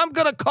Tech. So I'm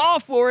going to call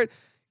for it.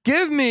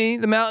 Give me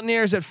the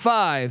Mountaineers at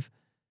 5,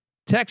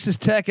 Texas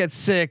Tech at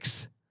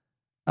 6.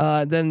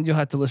 Then you'll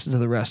have to listen to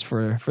the rest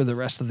for the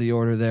rest of the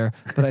order there.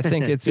 But I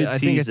think it's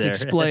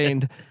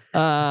explained.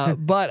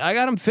 But I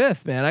got them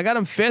 5th, man. I got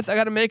them 5th. I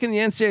got them making the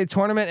NCAA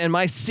tournament, and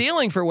my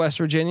ceiling for West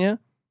Virginia,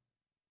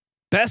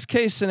 best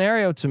case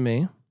scenario to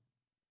me,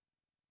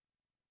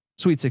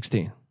 Sweet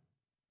 16.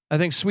 I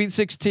think Sweet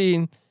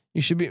 16.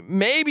 You should be,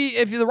 maybe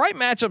if the right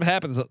matchup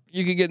happens,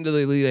 you could get into the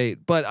Elite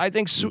Eight. But I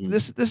think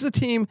this is a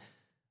team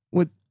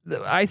with.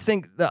 I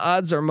think the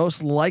odds are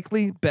most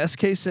likely, best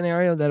case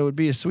scenario, that it would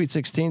be a Sweet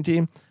 16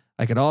 team.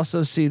 I could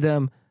also see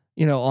them,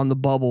 on the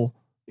bubble,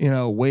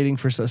 waiting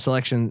for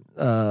selection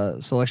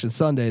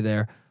Sunday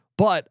there.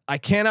 But I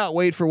cannot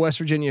wait for West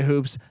Virginia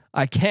hoops.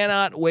 I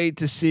cannot wait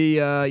to see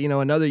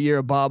another year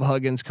of Bob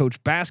Huggins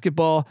coach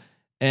basketball,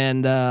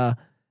 and I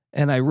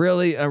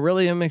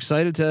really am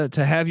excited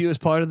to have you as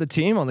part of the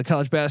team on the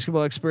College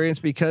Basketball Experience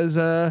because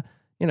I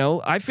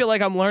feel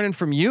like I'm learning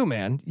from you,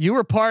 man. You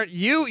were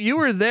you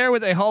were there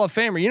with a Hall of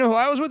Famer. You know who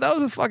I was with? I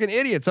was with fucking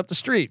idiots up the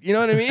street. You know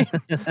what I mean?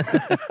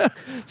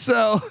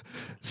 So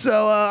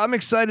I'm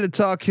excited to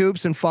talk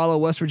hoops and follow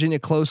West Virginia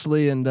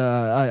closely, and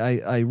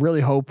I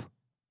really hope,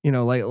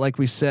 like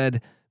we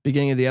said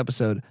beginning of the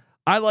episode,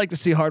 I like to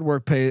see hard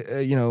work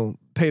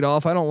paid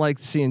off. I don't like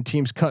seeing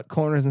teams cut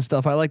corners and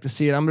stuff. I like to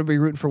see it. I'm going to be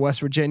rooting for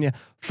West Virginia.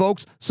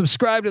 Folks,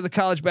 subscribe to the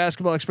College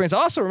Basketball Experience.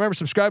 Also, remember,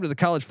 subscribe to the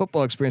College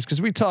Football Experience because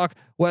we talk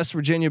West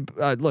Virginia.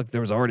 Look, there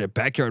was already a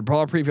backyard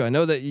brawl preview. I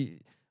know that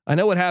I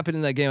know what happened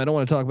in that game. I don't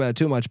want to talk about it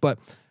too much, but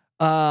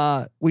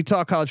we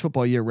talk college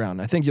football year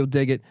round. I think you'll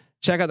dig it.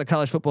 Check out the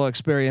College Football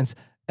Experience.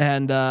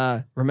 And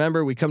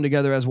remember, we come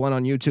together as one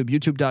on YouTube,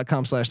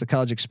 youtube.com/the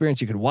College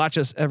Experience. You can watch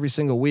us every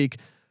single week.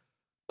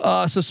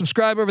 So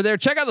subscribe over there.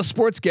 Check out the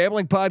Sports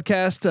Gambling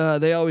Podcast.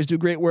 They always do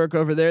great work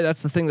over there.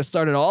 That's the thing that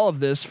started all of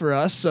this for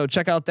us. So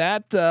check out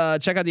that.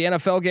 Check out the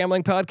NFL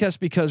Gambling Podcast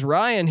because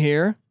Ryan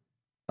here,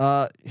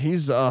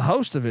 he's a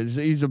host of it.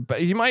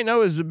 You might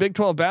know is Big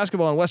 12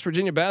 basketball and West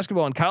Virginia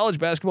basketball and college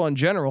basketball in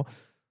general,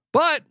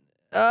 but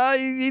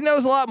he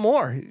knows a lot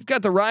more. He's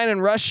got the Ryan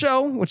and Russ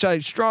Show, which I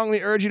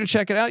strongly urge you to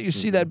check it out. You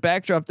see that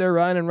backdrop there,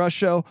 Ryan and Russ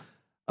Show.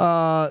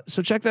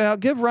 So check that out.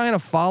 Give Ryan a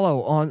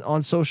follow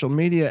on social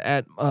media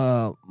at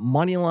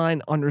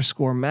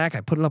moneyline_Mac.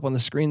 I put it up on the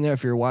screen there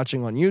if you're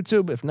watching on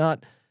YouTube. If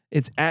not,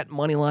 it's at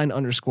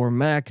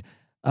moneyline_Mac.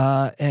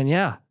 And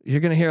yeah,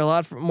 you're going to hear a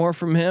lot more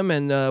from him,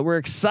 and we're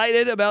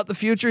excited about the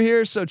future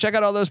here. So check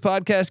out all those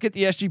podcasts. Get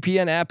the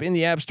SGPN app in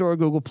the App Store,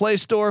 Google Play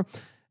Store.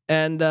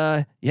 And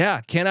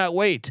cannot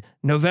wait.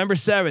 November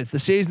 7th, the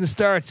season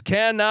starts.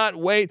 Cannot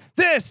wait.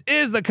 This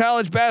is the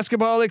College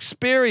Basketball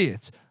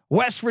Experience.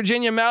 West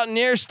Virginia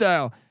Mountaineer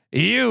style.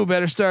 You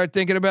better start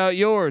thinking about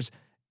yours.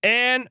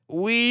 And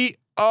we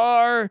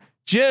are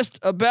just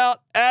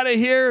about out of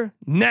here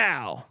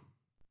now.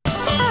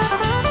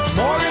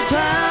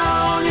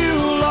 Morgantown,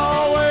 you'll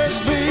always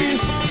be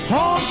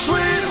home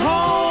sweet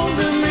home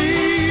to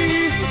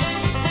me.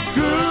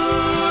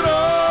 Good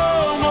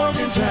old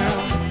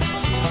Morgantown,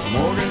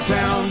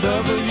 Morgantown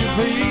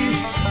WV,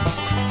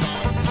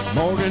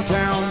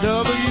 Morgantown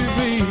WV.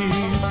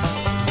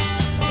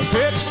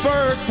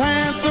 Pittsburgh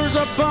Panthers,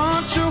 a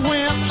bunch of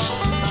wimps.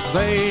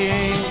 They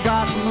ain't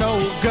got no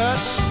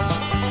guts.